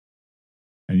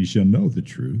and you shall know the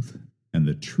truth, and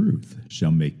the truth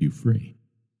shall make you free.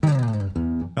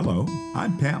 Hello,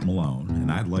 I'm Pat Malone,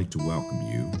 and I'd like to welcome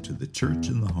you to the Church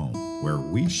in the Home, where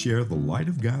we share the light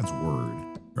of God's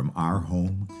Word from our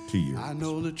home to yours. I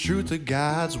know the truth of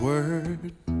God's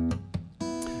Word,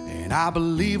 and I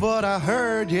believe what I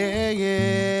heard, yeah.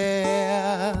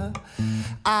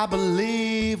 I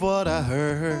believe what I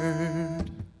heard.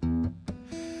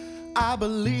 I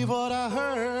believe what I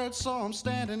heard, so I'm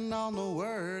standing on the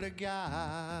Word of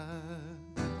God.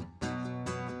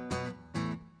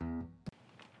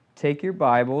 Take your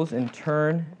Bibles and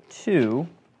turn to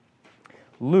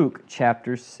Luke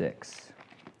chapter 6.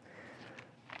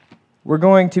 We're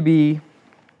going to be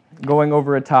going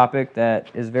over a topic that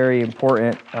is very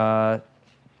important to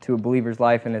a believer's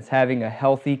life, and it's having a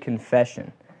healthy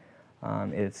confession.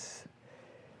 It's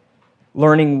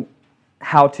learning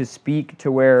how to speak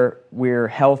to where we're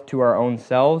health to our own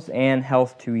selves and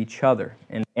health to each other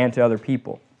and to other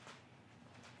people.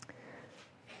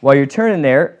 While you're turning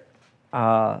there,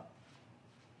 I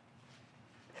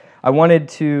wanted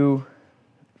to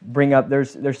bring up,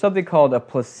 there's something called a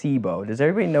placebo. Does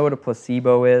everybody know what a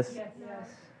placebo is? Yes.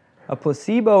 A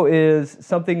placebo is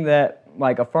something that,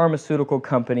 like a pharmaceutical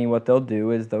company, what they'll do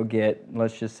is they'll get,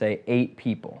 let's just say, 8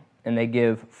 people. And they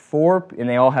give 4, and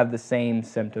they all have the same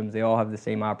symptoms. They all have the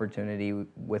same opportunity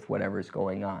with whatever's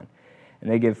going on. And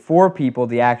they give 4 people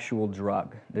the actual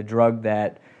drug, the drug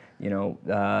that,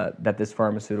 that this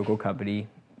pharmaceutical company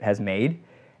has made.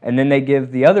 And then they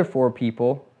give the other 4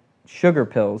 people sugar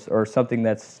pills or something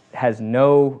that has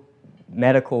no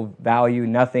medical value,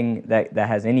 nothing that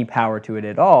has any power to it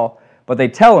at all, but they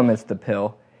tell them it's the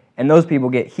pill, and those people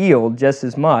get healed just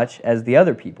as much as the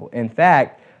other people. In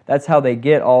fact, that's how they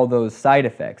get all those side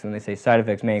effects. When they say side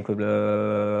effects may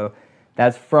include,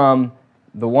 that's from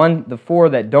the 4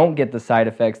 that don't get the side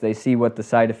effects. They see what the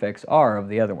side effects are of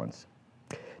the other ones.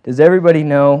 Does everybody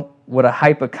know what a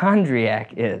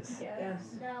hypochondriac is? Yes.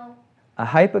 No. A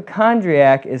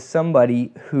hypochondriac is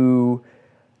somebody who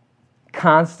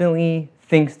constantly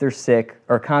thinks they're sick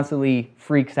or constantly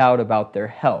freaks out about their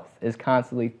health, is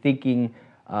constantly thinking,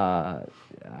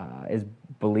 is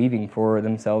believing for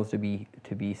themselves to be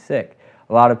sick.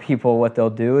 A lot of people, what they'll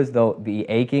do is they'll be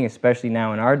aching, especially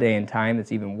now in our day and time.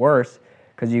 It's even worse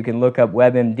because you can look up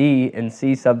WebMD and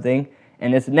see something,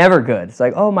 and it's never good. It's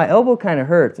like, oh, my elbow kind of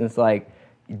hurts. And it's like,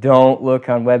 don't look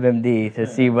on WebMD to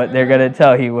see what they're going to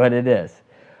tell you what it is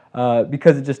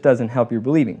because it just doesn't help your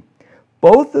believing.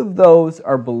 Both of those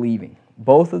are believing.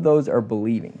 Both of those are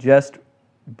believing, just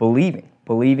believing.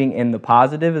 Believing in the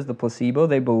positive is the placebo.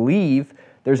 They believe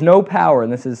there's no power,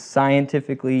 and this is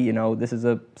scientifically, this is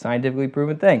a scientifically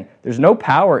proven thing. There's no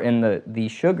power in the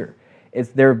sugar. It's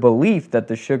their belief that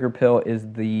the sugar pill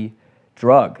is the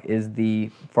drug, is the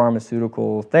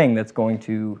pharmaceutical thing that's going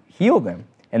to heal them,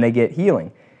 and they get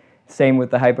healing. Same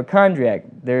with the hypochondriac.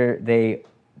 They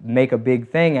make a big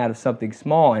thing out of something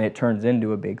small, and it turns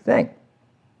into a big thing.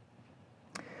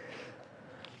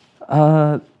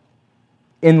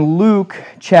 In Luke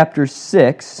chapter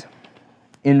 6,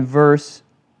 in verse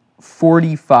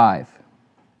 45.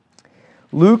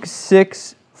 Luke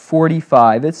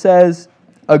 6:45, it says,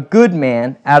 "A good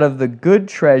man out of the good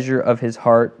treasure of his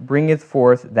heart bringeth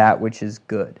forth that which is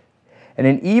good. And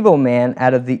an evil man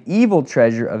out of the evil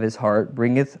treasure of his heart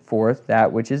bringeth forth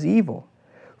that which is evil.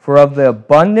 For of the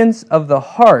abundance of the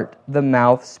heart the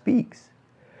mouth speaks."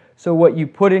 So what you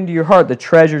put into your heart, the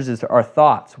treasures are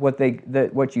thoughts. What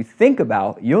you think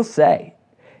about, you'll say.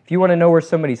 If you want to know where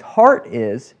somebody's heart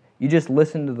is, you just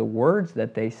listen to the words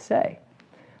that they say.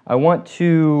 I want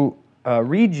to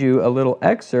read you a little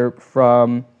excerpt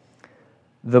from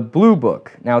the Blue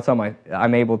Book. Now it's on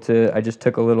I just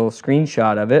took a little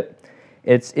screenshot of it.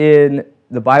 It's in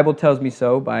The Bible Tells Me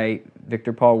So by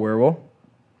Victor Paul Wierwille.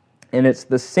 And it's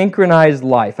The Synchronized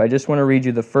Life. I just want to read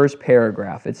you the first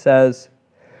paragraph. It says,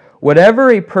 "Whatever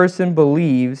a person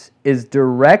believes is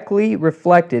directly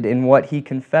reflected in what he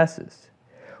confesses.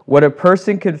 What a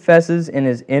person confesses in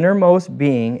his innermost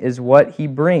being is what he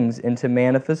brings into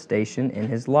manifestation in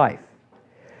his life.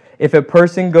 If a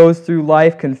person goes through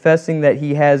life confessing that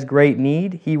he has great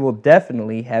need, he will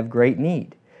definitely have great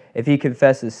need. If he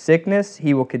confesses sickness,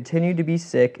 he will continue to be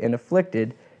sick and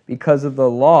afflicted because of the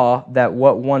law that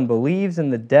what one believes in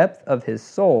the depth of his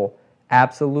soul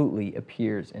absolutely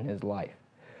appears in his life."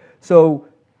 So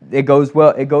it goes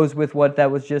with what that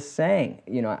was just saying.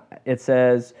 It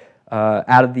says,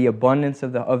 out of the abundance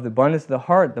of the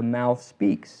heart, the mouth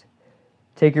speaks.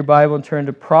 Take your Bible and turn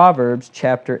to Proverbs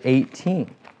chapter 18.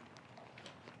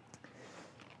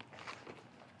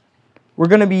 We're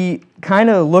going to be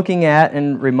kind of looking at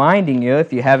and reminding you,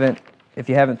 if if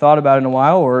you haven't thought about it in a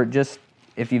while, or just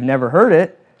if you've never heard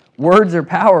it, words are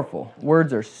powerful.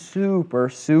 Words are super,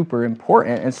 super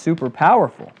important and super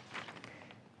powerful.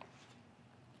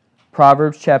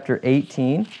 Proverbs chapter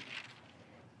 18,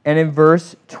 and in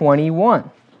verse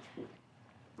 21,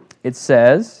 it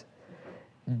says,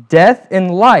 death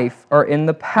and life are in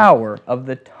the power of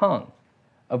the tongue,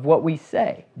 of what we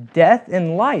say. Death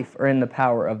and life are in the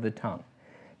power of the tongue.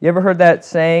 You ever heard that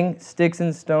saying, sticks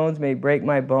and stones may break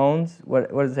my bones? What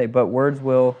does it say? But words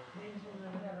will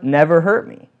never hurt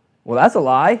me. Well, that's a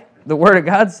lie. The Word of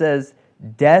God says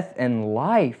death and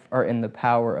life are in the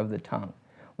power of the tongue.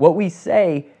 What we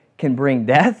say can bring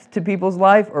death to people's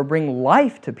life or bring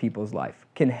life to people's life,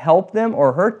 can help them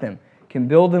or hurt them, can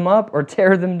build them up or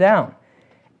tear them down.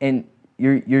 And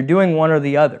you're doing one or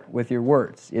the other with your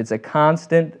words. It's a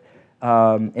constant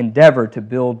endeavor to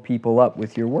build people up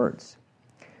with your words.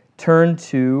 Turn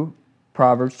to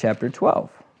Proverbs chapter 12.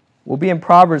 We'll be in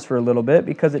Proverbs for a little bit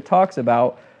because it talks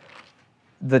about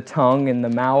the tongue and the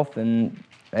mouth and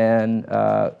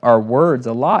our words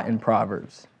a lot in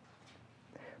Proverbs.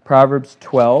 Proverbs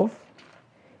 12,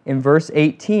 in verse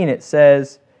 18, it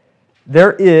says,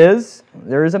 There is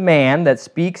a man that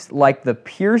speaks like the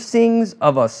piercings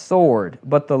of a sword,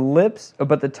 but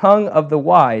the tongue of the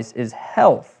wise is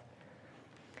health.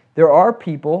 There are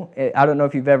people, I don't know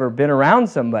if you've ever been around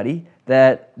somebody,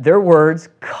 that their words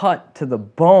cut to the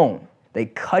bone. They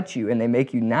cut you and they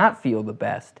make you not feel the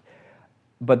best.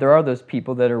 But there are those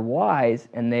people that are wise,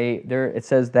 and it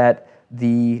says that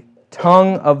the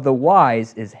tongue of the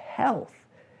wise is health.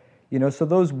 So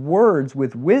those words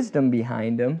with wisdom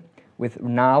behind them, with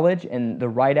knowledge and the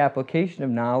right application of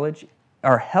knowledge,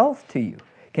 are health to you.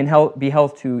 Can be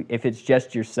health to if it's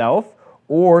just yourself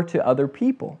or to other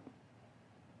people.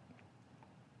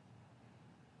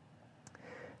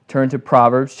 Turn to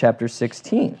Proverbs chapter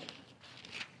 16.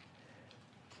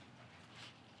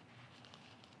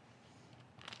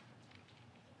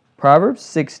 Proverbs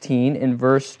 16 in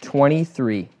verse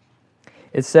 23.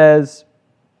 It says,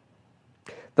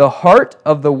 The heart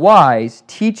of the wise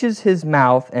teaches his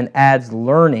mouth and adds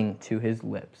learning to his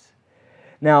lips.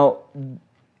 Now,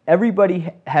 everybody,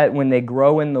 when they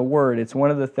grow in the Word, it's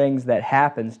one of the things that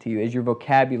happens to you is your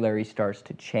vocabulary starts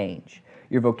to change.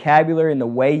 Your vocabulary and the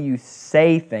way you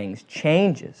say things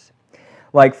changes.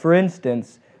 Like, for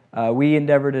instance, we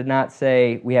endeavor to not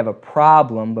say we have a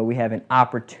problem, but we have an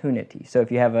opportunity. So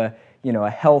if you have a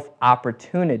health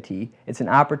opportunity, it's an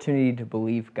opportunity to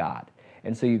believe God.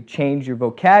 And so you've changed your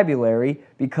vocabulary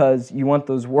because you want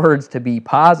those words to be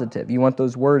positive. You want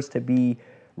those words to be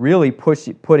really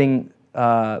putting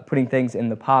things in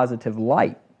the positive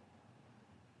light.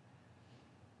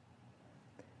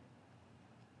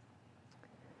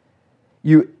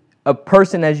 A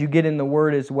person, as you get in the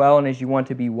Word as well, and as you want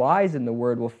to be wise in the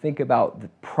Word, will think about the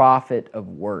profit of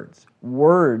words.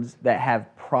 Words that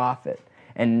have profit,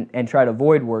 and try to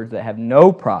avoid words that have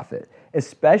no profit,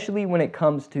 especially when it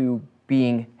comes to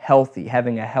being healthy,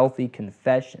 having a healthy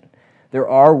confession. There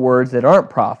are words that aren't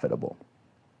profitable.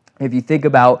 If you think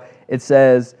about, it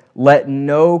says, let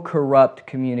no corrupt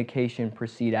communication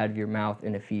proceed out of your mouth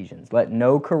in Ephesians. Let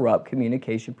no corrupt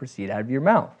communication proceed out of your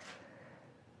mouth.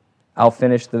 I'll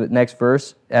finish the next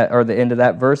verse, or the end of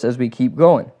that verse as we keep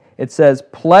going. It says,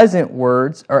 pleasant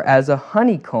words are as a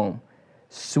honeycomb,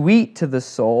 sweet to the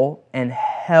soul and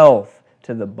health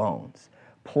to the bones.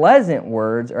 Pleasant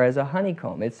words are as a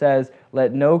honeycomb. It says,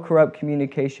 let no corrupt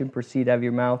communication proceed out of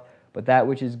your mouth, but that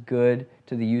which is good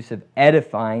to the use of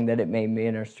edifying, that it may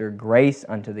minister grace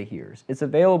unto the hearers. It's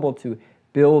available to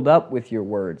build up with your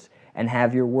words and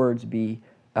have your words be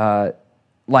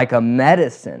like a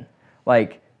medicine,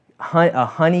 like a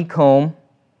honeycomb.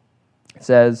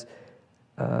 Says,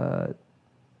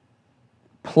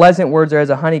 pleasant words are as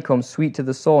a honeycomb, sweet to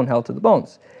the soul and health to the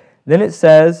bones. Then it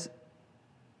says,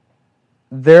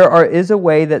 there is a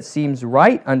way that seems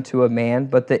right unto a man,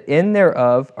 but the end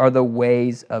thereof are the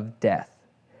ways of death.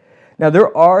 Now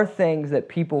there are things that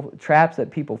traps that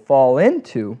people fall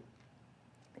into,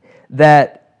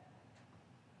 that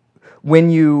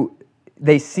when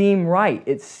they seem right.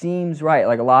 It seems right.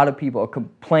 Like a lot of people,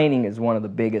 complaining is one of the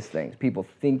biggest things. People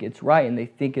think it's right, and they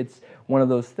think it's one of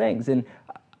those things. And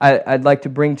I'd like to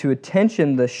bring to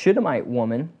attention the Shunammite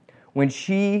woman.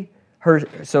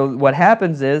 So what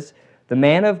happens is, the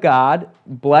man of God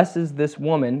blesses this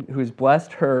woman who's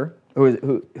blessed her,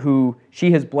 who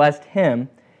she has blessed him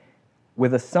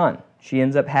with a son. She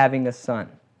ends up having a son.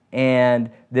 And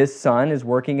this son is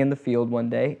working in the field one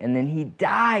day, and then he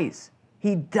dies.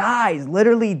 He dies,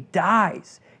 literally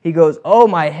dies. He goes, oh,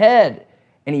 my head.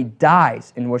 And he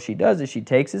dies. And what she does is she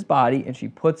takes his body and she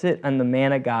puts it on the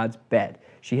man of God's bed.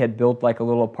 she had built like a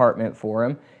little apartment for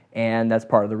him, and that's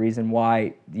part of the reason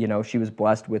why, she was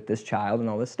blessed with this child and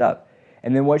all this stuff.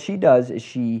 And then what she does is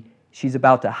she's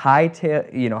about to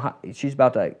hightail, she's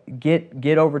about to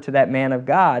get over to that man of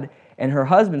God, and her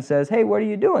husband says, "Hey, what are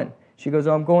you doing?" She goes,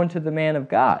 "Oh, I'm going to the man of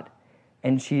God."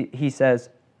 And he says,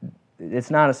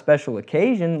 "It's not a special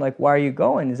occasion. Like, why are you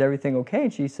going? Is everything okay?"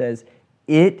 And she says,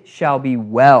 "It shall be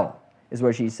well," is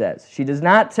what she says. She does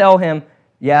not tell him,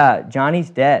 "Yeah, Johnny's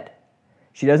dead."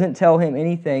 She doesn't tell him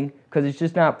anything because it's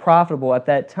just not profitable at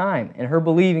that time. And her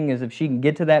believing is if she can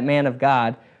get to that man of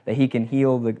God, that he can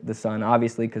heal the son,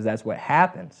 obviously, because that's what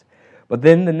happens. But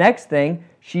then the next thing,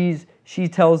 she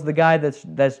tells the guy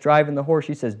that's driving the horse,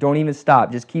 she says, "Don't even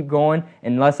stop. Just keep going.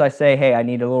 Unless I say, hey, I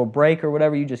need a little break or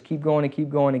whatever, you just keep going and keep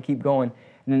going and keep going."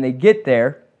 And then they get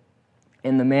there,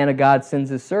 and the man of God sends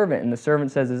his servant, and the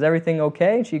servant says, "Is everything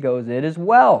okay?" And she goes, "It is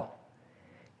well."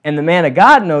 And the man of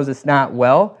God knows it's not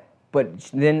well, but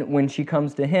then when she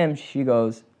comes to him, she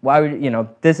goes, "Why would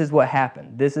this is what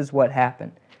happened. This is what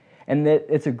happened." And that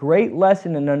it's a great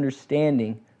lesson in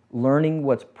understanding, learning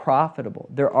what's profitable.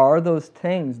 There are those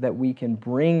things that we can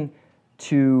bring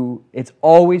to, it's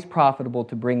always profitable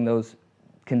to bring those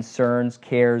concerns,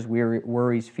 cares,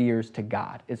 worries, fears to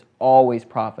God. It's always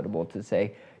profitable to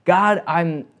say, "God,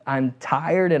 I'm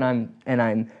tired and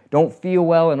I'm don't feel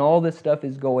well and all this stuff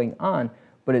is going on."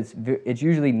 But it's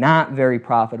usually not very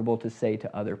profitable to say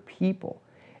to other people.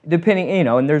 Depending,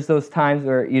 and there's those times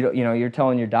where you're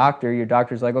telling your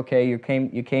doctor's like, "Okay, you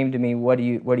came to me, what do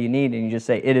you need?" And you just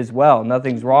say, "It is well,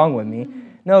 nothing's wrong with me."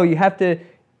 No,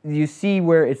 you see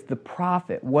where it's the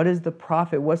profit. What is the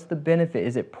profit? What's the benefit?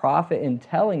 Is it profit in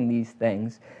telling these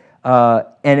things?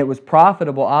 And it was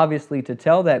profitable, obviously, to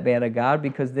tell that man of God,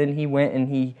 because then he went and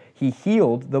he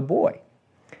healed the boy.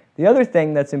 The other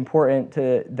thing that's important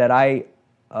that I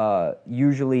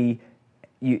usually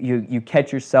you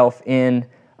catch yourself in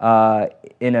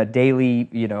a daily,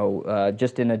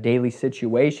 just in a daily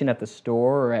situation at the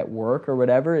store or at work or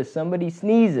whatever, is somebody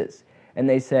sneezes and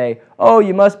they say, "Oh,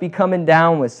 you must be coming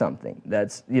down with something."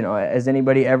 That's, has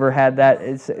anybody ever had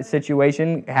that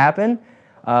situation happen?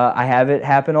 I have it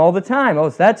happen all the time. "Oh,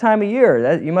 it's that time of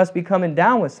year. You must be coming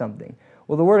down with something."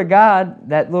 Well, the Word of God,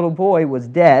 that little boy was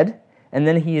dead, and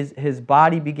then his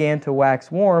body began to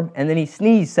wax warm, and then he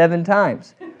sneezed 7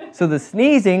 times. So the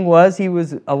sneezing was he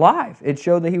was alive. It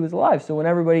showed that he was alive. So when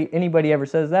anybody ever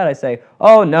says that, I say,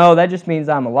 "Oh, no, that just means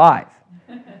I'm alive."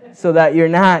 So that you're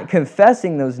not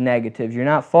confessing those negatives. You're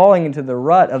not falling into the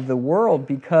rut of the world,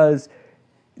 because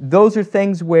those are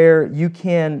things where you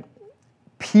can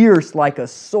pierce like a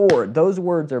sword. Those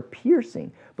words are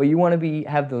piercing. But you want to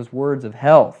have those words of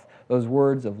health, those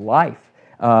words of life,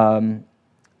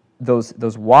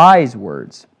 those wise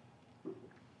words.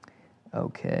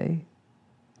 Okay.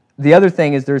 The other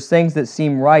thing is there's things that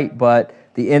seem right, but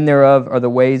the end thereof are the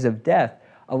ways of death.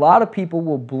 A lot of people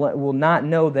will not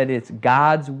know that it's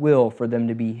God's will for them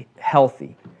to be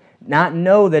healthy, not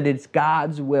know that it's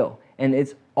God's will. And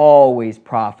it's always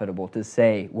profitable to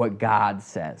say what God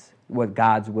says, what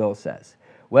God's will says.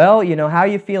 "Well, how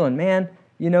you feeling, man?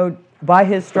 By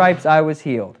His stripes I was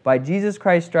healed. By Jesus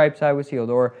Christ's stripes I was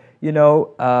healed." Or,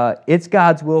 it's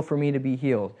God's will for me to be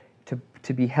healed,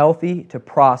 to be healthy, to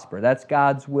prosper. That's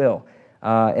God's will.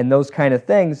 And those kind of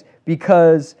things,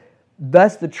 because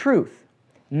that's the truth.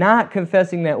 Not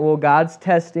confessing that, well, God's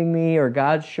testing me or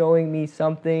God's showing me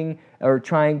something or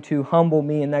trying to humble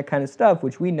me and that kind of stuff,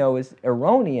 which we know is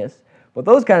erroneous. But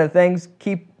those kind of things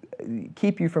keep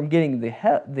you from getting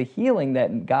the healing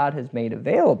that God has made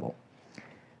available.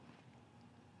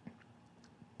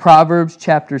 Proverbs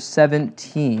chapter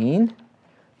 17,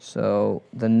 so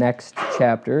the next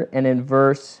chapter, and in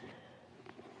verse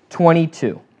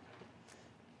 22.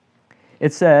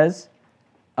 It says,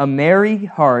 "A merry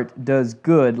heart does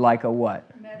good like a" what?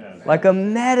 Medicine. Like a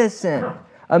medicine.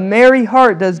 A merry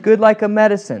heart does good like a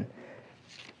medicine.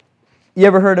 You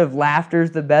ever heard of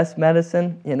laughter's the best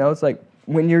medicine? It's like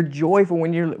when you're joyful,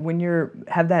 when you're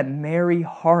have that merry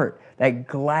heart, that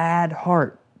glad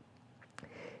heart.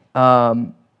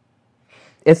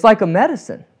 It's like a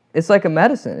medicine. It's like a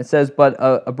medicine. It says, "But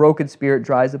a broken spirit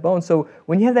dries the bones." So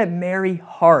when you have that merry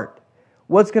heart,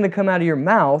 what's going to come out of your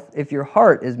mouth if your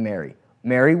heart is merry?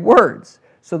 Merry words.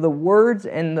 So the words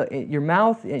and your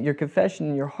mouth, your confession,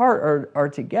 and your heart are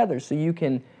together. So you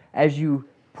can, as you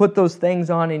put those things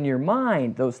on in your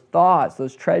mind, those thoughts,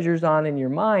 those treasures on in your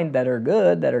mind that are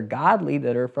good, that are godly,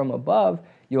 that are from above,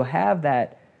 you'll have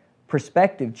that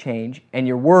perspective change, and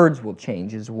your words will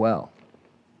change as well.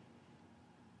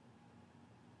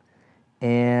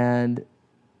 And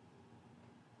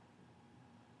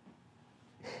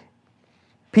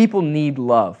people need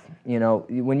love. You know,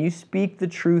 when you speak the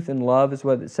truth in love, is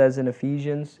what it says in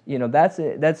Ephesians, you know,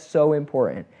 that's so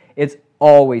important. It's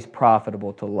always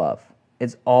profitable to love.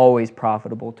 It's always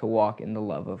profitable to walk in the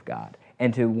love of God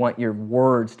and to want your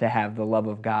words to have the love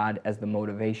of God as the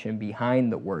motivation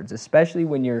behind the words, especially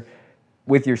when you're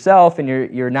with yourself and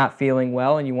you're not feeling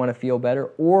well and you want to feel better,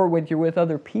 or when you're with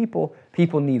other people.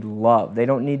 People need love. They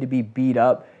don't need to be beat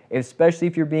up, especially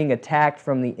if you're being attacked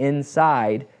from the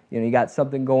inside. You know, you got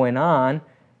something going on.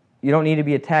 You don't need to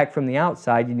be attacked from the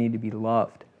outside. You need to be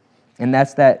loved. And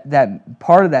that's that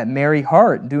part of that merry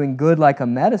heart, doing good like a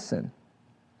medicine.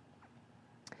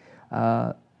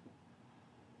 And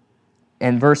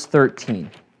verse 13,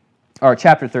 or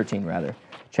chapter 13 rather.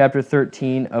 Chapter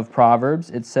 13 of Proverbs,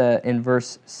 it's in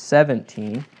verse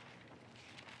 17.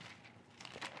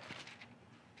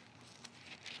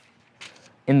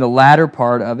 In the latter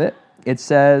part of it, it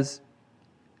says,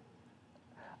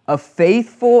 a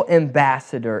faithful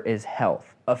ambassador is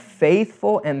health. A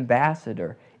faithful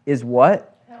ambassador is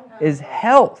what? Health. Is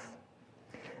health.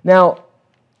 Now,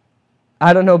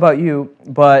 I don't know about you,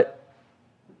 but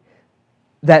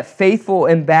that faithful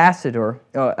ambassador,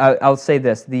 I'll say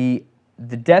this, the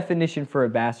definition for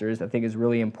ambassadors, I think, is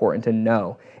really important to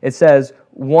know. It says,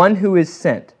 one who is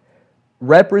sent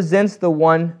represents the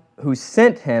one who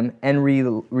sent him and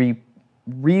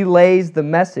relays the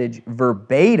message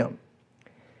verbatim.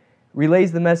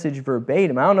 Relays the message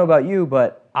verbatim. I don't know about you,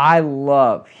 but I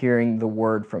love hearing the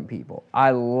word from people.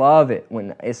 I love it,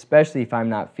 especially if I'm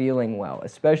not feeling well,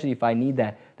 especially if I need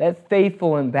that. That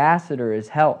faithful ambassador is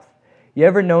health. You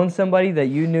ever known somebody that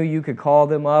you knew you could call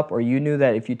them up, or you knew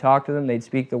that if you talked to them, they'd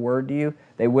speak the word to you?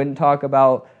 They wouldn't talk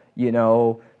about, you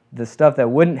know, the stuff that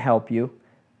wouldn't help you.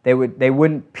 They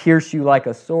wouldn't pierce you like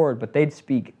a sword, but they'd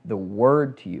speak the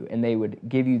word to you, and they would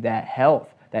give you that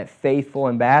health, that faithful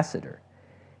ambassador.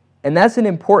 And that's an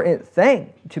important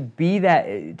thing, to be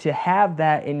that, to have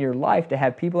that in your life, to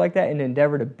have people like that and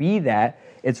endeavor to be that.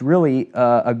 It's really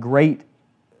a great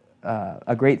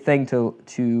thing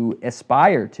to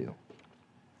aspire to.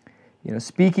 You know,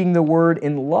 speaking the word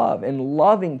in love and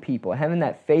loving people, having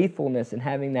that faithfulness and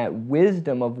having that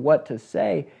wisdom of what to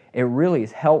say, it really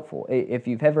is helpful. If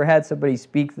you've ever had somebody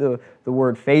speak the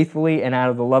word faithfully and out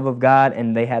of the love of God,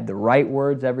 and they had the right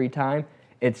words every time,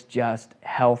 it's just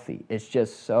healthy. It's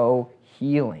just so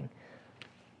healing.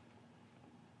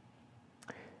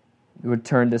 We would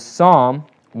turn to Psalm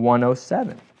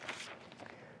 107.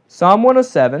 Psalm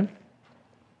 107,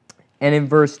 and in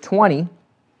verse 20,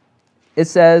 it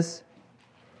says,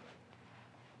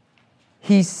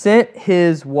 He sent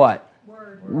His what?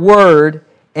 Word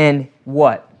and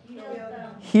what?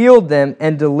 Healed them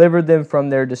and delivered them from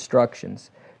their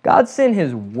destructions. God sent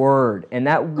His word, and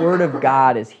that word of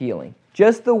God is healing.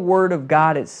 Just the word of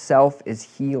God itself is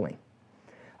healing.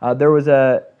 There was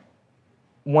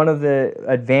one of the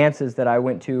advances that I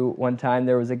went to one time.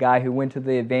 There was a guy who went to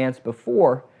the advance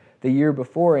the year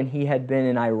before, and he had been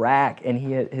in Iraq, and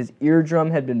his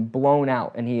eardrum had been blown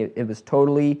out, and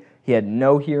he had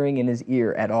no hearing in his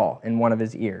ear at all, in one of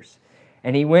his ears.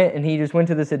 And he just went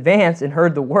to this advance and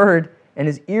heard the word, and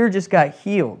his ear just got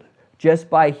healed just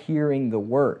by hearing the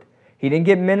word. He didn't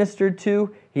get ministered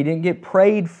to. He didn't get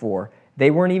prayed for. They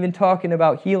weren't even talking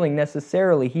about healing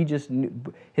necessarily. He just knew,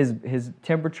 his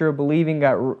temperature of believing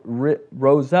got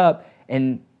rose up,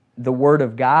 and the word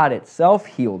of God itself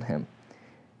healed him.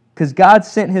 Because God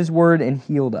sent His word and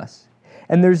healed us.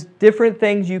 And there's different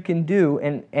things you can do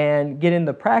and get in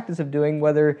the practice of doing,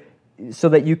 whether so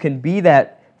that you can be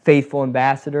that faithful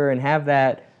ambassador and have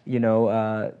that,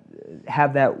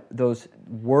 those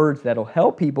words that'll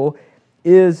help people,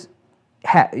 is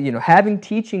having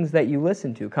teachings that you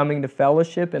listen to, coming to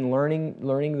fellowship and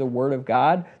learning the Word of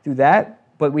God through that.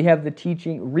 But we have the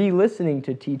teaching, re-listening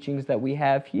to teachings that we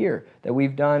have here, that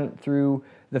we've done through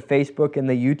the Facebook and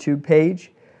the YouTube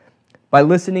page. By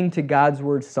listening to God's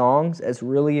Word songs, it's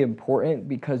really important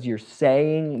because you're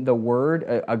saying the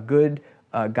Word. A good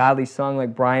godly song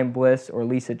like Brian Bliss or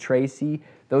Lisa Tracy,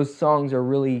 those songs are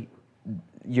really,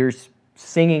 you're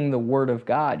singing the Word of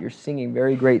God. You're singing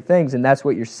very great things, and that's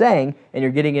what you're saying, and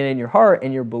you're getting it in your heart,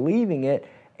 and you're believing it,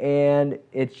 and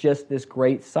it's just this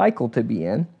great cycle to be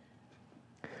in.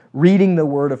 Reading the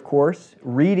Word, of course.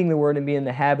 Reading the Word and being in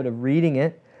the habit of reading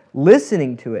it.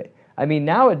 Listening to it. I mean,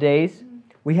 nowadays,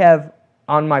 we have,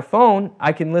 on my phone,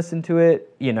 I can listen to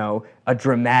it, a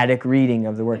dramatic reading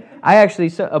of the Word.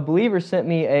 A believer sent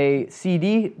me a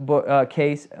CD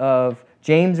case of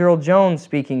James Earl Jones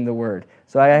speaking the Word.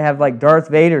 So I have like Darth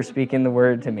Vader speaking the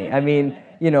Word to me. I mean,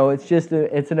 it's just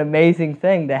it's an amazing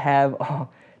thing to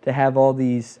have all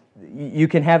these. You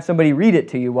can have somebody read it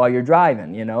to you while you're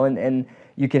driving, and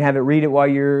You can have it read it while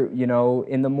you're,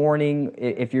 in the morning.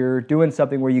 If you're doing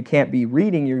something where you can't be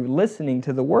reading, you're listening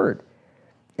to the Word.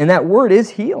 And that Word is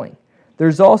healing.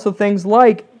 There's also things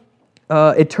like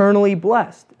Eternally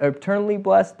Blessed. Eternally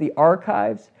Blessed, the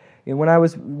archives. And when I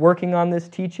was working on this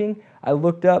teaching, I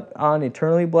looked up on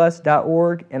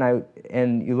eternallyblessed.org,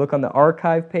 and you look on the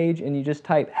archive page, and you just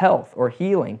type health or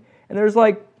healing. And there's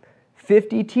like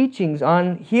 50 teachings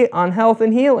on health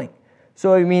and healing.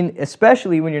 So,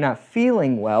 especially when you're not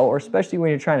feeling well, or especially when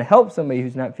you're trying to help somebody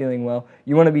who's not feeling well,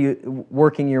 you want to be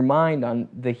working your mind on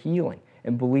the healing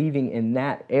and believing in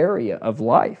that area of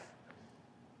life.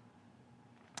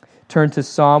 Turn to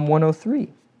Psalm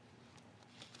 103.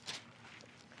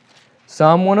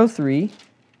 Psalm 103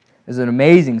 is an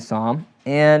amazing psalm,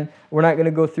 and we're not going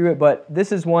to go through it, but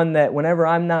this is one that whenever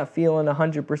I'm not feeling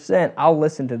 100%, I'll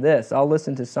listen to this. I'll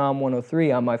listen to Psalm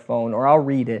 103 on my phone, or I'll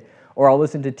read it, or I'll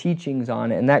listen to teachings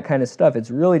on it, and that kind of stuff.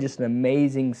 It's really just an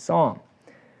amazing psalm.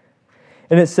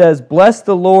 And it says, "Bless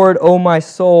the Lord, O my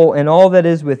soul, and all that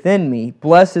is within me.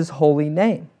 Bless His holy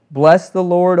name. Bless the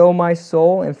Lord, O my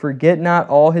soul, and forget not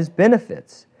all His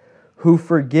benefits, who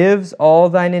forgives all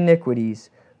thine iniquities,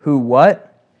 who"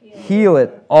 what?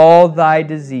 "Healeth all thy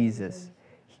diseases."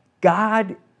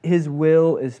 God, His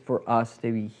will is for us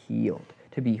to be healed,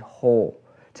 to be whole,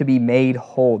 to be made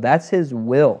whole. That's His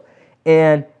will.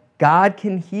 And God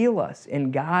can heal us.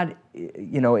 And God,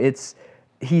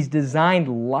 He's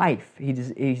designed life.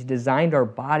 He's designed our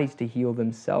bodies to heal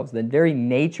themselves. The very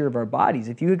nature of our bodies.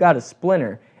 If you got a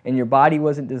splinter and your body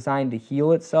wasn't designed to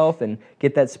heal itself and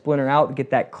get that splinter out, get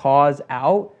that cause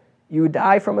out, you would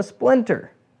die from a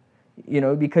splinter.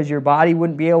 Because your body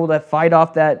wouldn't be able to fight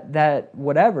off that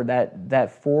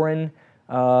foreign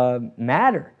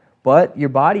matter. But your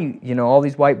body, all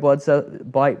these white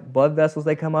blood vessels,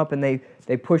 they come up and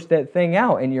they push that thing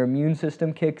out, and your immune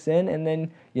system kicks in, and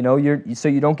then so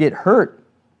you don't get hurt.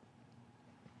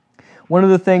 One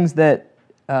of the things that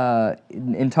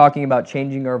in talking about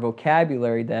changing our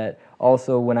vocabulary, that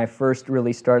also when I first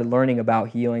really started learning about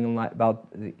healing and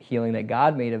about the healing that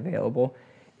God made available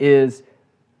is,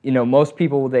 most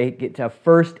people, they get to a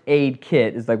first aid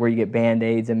kit, is like where you get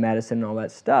Band-Aids and medicine and all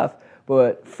that stuff.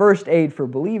 But first aid for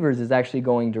believers is actually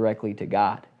going directly to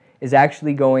God. Like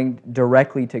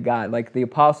the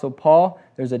Apostle Paul,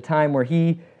 there's a time where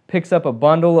he picks up a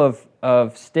bundle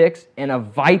of sticks and a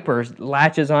viper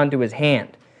latches onto his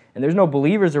hand. And there's no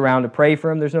believers around to pray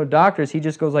for him. There's no doctors. He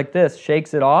just goes like this,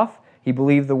 shakes it off. He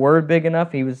believed the word big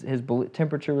enough. His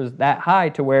temperature was that high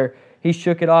to where he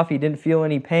shook it off. He didn't feel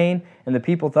any pain. And the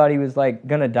people thought he was like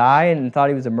going to die and thought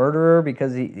he was a murderer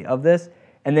because of this.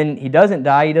 And then he doesn't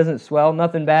die, he doesn't swell,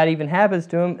 nothing bad even happens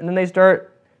to him, and then they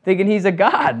start thinking he's a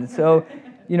god. So,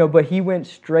 but he went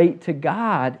straight to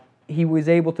God. He was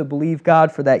able to believe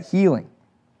God for that healing.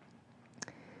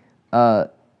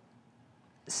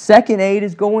 Second aid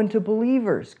is going to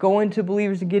believers and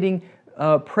getting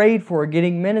prayed for,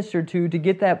 getting ministered to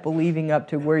get that believing up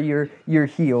to where you're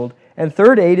healed. And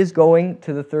third aid is going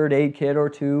to the third aid kit or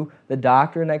to the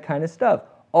doctor and that kind of stuff.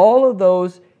 All of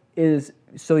those is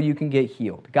so you can get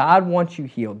healed. God wants you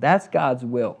healed. That's God's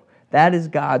will. That is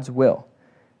God's will.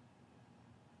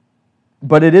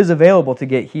 But it is available to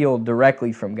get healed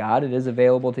directly from God. It is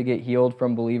available to get healed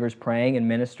from believers praying and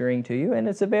ministering to you, and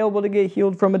it's available to get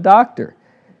healed from a doctor.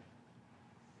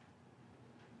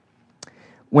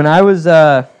 When I was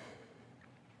one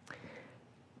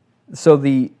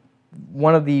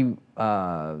of the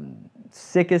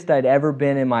sickest I'd ever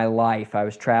been in my life. I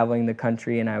was traveling the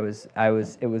country, and it was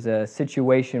a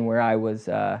situation where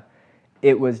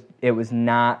it was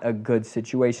not a good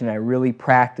situation. I really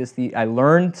I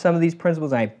learned some of these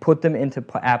principles, and I put them into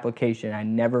application. I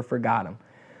never forgot them.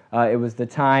 It was the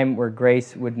time where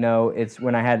Grace would know. It's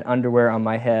when I had underwear on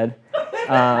my head,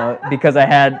 because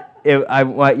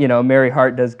Mary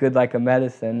Hart does good like a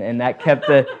medicine, and that kept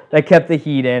the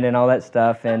heat in and all that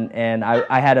stuff. And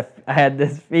I had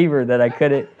this fever that I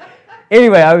couldn't.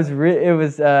 Anyway,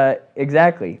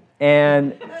 exactly.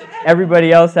 And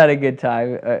everybody else had a good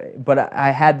time, but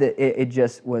I had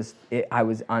I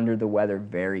was under the weather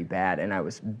very bad, and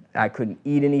I couldn't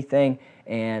eat anything,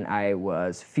 and I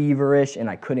was feverish,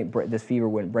 and this fever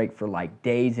wouldn't break for like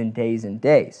days and days and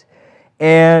days.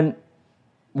 And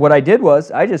what I did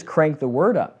was I just cranked the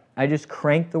Word up. I just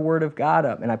cranked the Word of God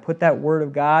up, and I put that Word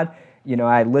of God.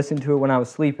 I listened to it when I was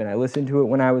sleeping. I listened to it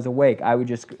when I was awake. I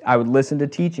would listen to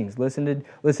teachings, listen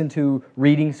to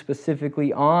reading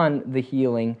specifically on the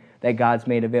healing that God's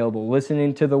made available,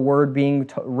 listening to the Word being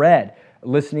read,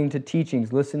 listening to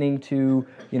teachings, listening to,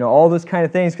 all those kind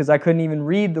of things, because I couldn't even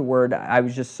read the Word. I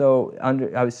was just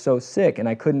I was so sick, and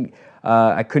I couldn't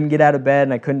get out of bed,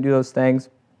 and I couldn't do those things.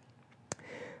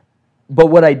 But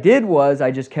what I did was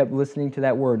I just kept listening to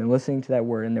that Word and listening to that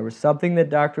Word. And there was something that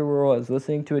Dr. Rural was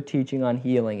listening to a teaching on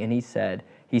healing, and he said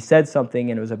something,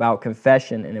 and it was about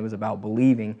confession, and it was about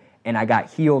believing, and I got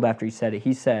healed after he said it.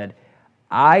 He said,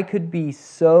 I could be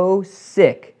so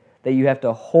sick that you have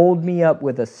to hold me up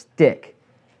with a stick,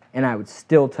 and I would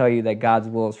still tell you that God's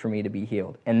will is for me to be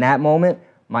healed. And that moment,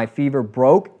 my fever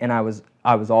broke, and I was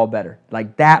all better.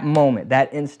 Like that moment,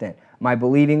 that instant, my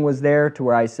believing was there to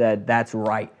where I said, that's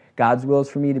right. God's will is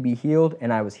for me to be healed,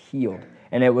 and I was healed.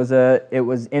 And it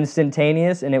was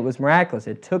instantaneous, and it was miraculous.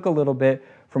 It took a little bit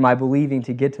for my believing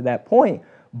to get to that point,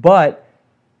 but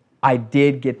I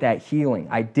did get that healing.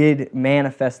 I did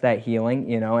manifest that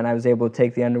healing, and I was able to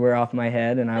take the underwear off my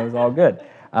head, and I was all good.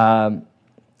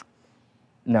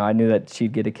 No, I knew that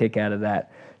she'd get a kick out of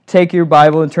that. Take your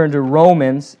Bible and turn to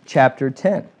Romans chapter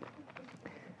 10.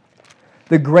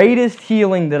 The greatest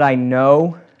healing that I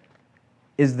know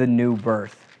is the new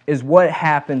birth, is what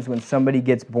happens when somebody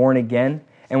gets born again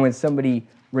and when somebody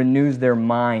renews their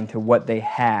mind to what they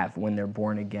have when they're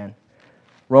born again.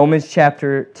 Romans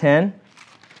chapter 10.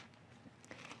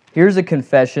 Here's a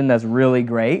confession that's really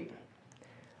great.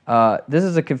 This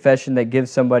is a confession that gives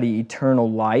somebody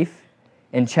eternal life.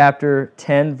 In chapter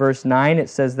 10, verse 9, it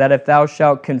says that if thou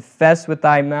shalt confess with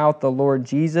thy mouth the Lord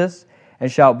Jesus,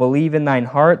 and shalt believe in thine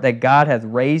heart that God hath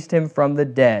raised him from the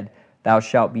dead, thou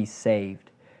shalt be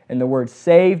saved. And the word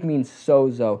saved means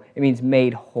sozo. It means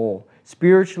made whole.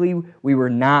 Spiritually,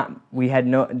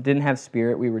 didn't have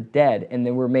spirit, we were dead, and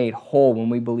then we're made whole when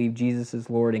we believe Jesus is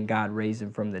Lord and God raised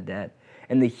him from the dead.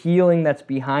 And the healing that's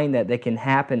behind that can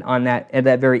happen at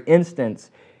that very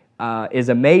instance is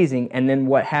amazing. And then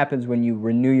what happens when you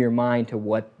renew your mind to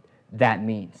what that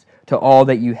means, to all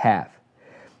that you have.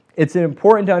 It's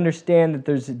important to understand that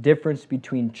there's a difference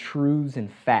between truths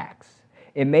and facts.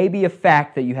 It may be a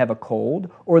fact that you have a cold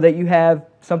or that you have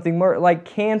something more like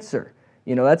cancer.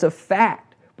 That's a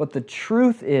fact. But the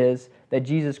truth is that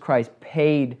Jesus Christ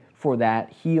paid for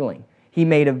that healing. He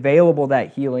made available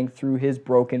that healing through his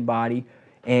broken body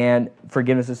and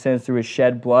forgiveness of sins through his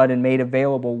shed blood, and made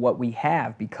available what we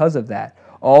have because of that,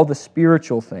 all the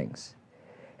spiritual things.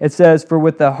 It says, for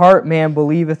with the heart man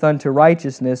believeth unto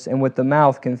righteousness, and with the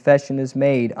mouth confession is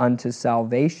made unto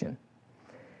salvation.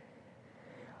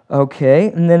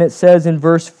 Okay, and then it says in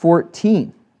verse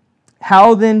 14,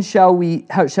 how then shall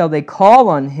they call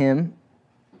on him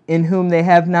in whom they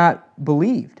have not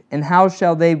believed? And how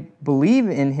shall they believe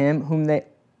in him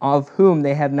of whom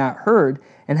they have not heard?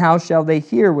 And how shall they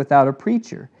hear without a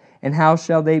preacher? And how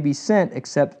shall they preach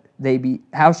except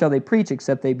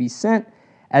they be sent?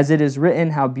 As it is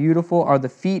written, how beautiful are the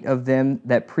feet of them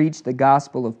that preach the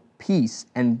gospel of peace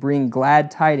and bring glad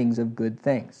tidings of good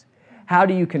things. How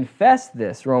do you confess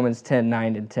this? Romans 10,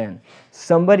 9 and 10.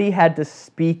 Somebody had to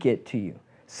speak it to you.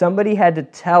 Somebody had to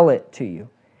tell it to you.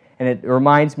 And it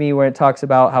reminds me when it talks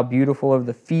about how beautiful are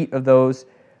the feet of those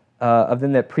of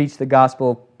them that preach the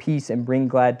gospel of peace and bring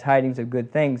glad tidings of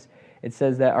good things. It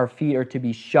says that our feet are to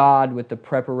be shod with the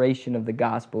preparation of the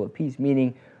gospel of peace,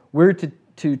 meaning we're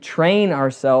to train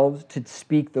ourselves to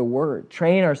speak the word,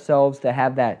 train ourselves to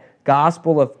have that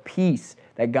gospel of peace,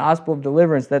 that gospel of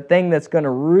deliverance, that thing that's going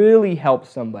to really help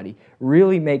somebody,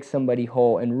 really make somebody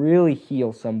whole, and really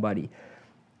heal somebody.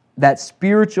 That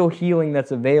spiritual healing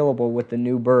that's available with the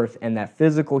new birth and that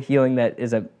physical healing that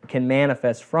can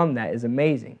manifest from that is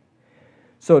amazing.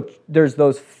 So there's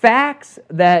those facts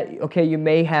that, okay, you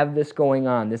may have this going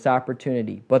on, this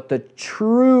opportunity, but the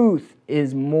truth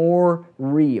is more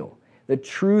real. The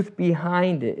truth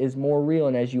behind it is more real,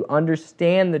 and as you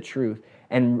understand the truth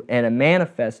and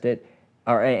manifest it,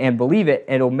 and believe it,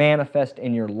 it'll manifest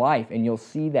in your life, and you'll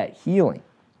see that healing.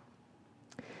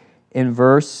 In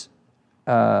verse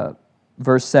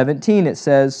 17, it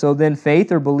says, so then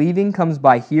faith or believing comes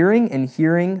by hearing, and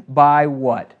hearing by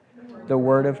what? The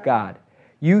Word of God.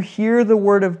 You hear the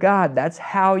Word of God. That's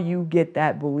how you get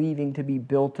that believing to be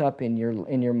built up in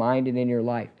your mind and in your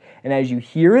life. And as you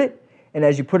hear it, and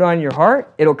as you put it on your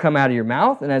heart, it'll come out of your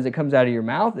mouth, and as it comes out of your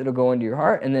mouth, it'll go into your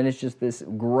heart, and then it's just this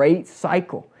great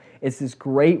cycle. It's this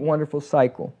great, wonderful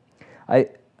cycle.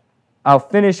 I'll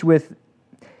finish with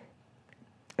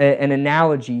an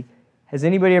analogy. Has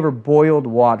anybody ever boiled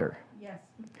water? Yes.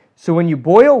 So when you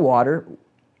boil water,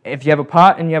 if you have a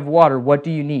pot and you have water, what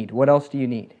do you need? What else do you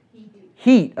need?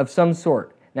 Heat of some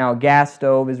sort. Now, a gas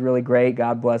stove is really great.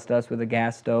 God blessed us with a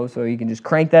gas stove, so you can just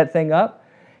crank that thing up.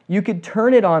 You could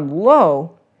turn it on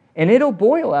low, and it'll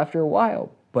boil after a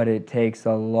while. but it takes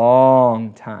a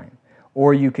long time.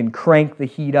 Or you can crank the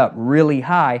heat up really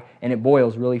high and it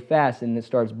boils really fast and it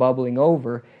starts bubbling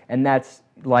over, and that's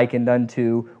likened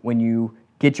unto when you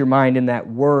get your mind in that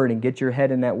word and get your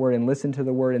head in that word and listen to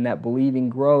the word, and that believing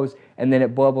grows, and then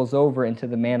it bubbles over into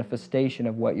the manifestation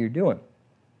of what you're doing.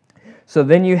 So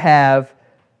then you have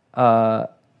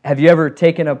you ever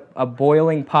taken a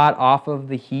boiling pot off of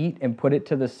the heat and put it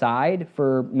to the side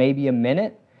for maybe a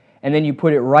minute, and then you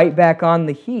put it right back on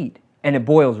the heat, and it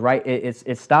boils right,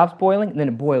 it stops boiling, and then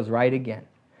it boils right again.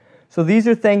 So these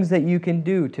are things that you can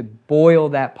do to boil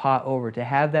that pot over, to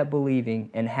have that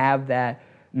believing and have that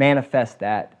manifest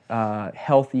that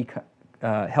healthy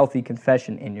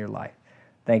confession in your life.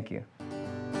 Thank you.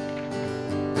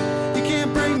 You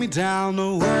can't bring me down,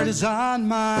 the word is on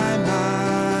my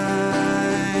mind.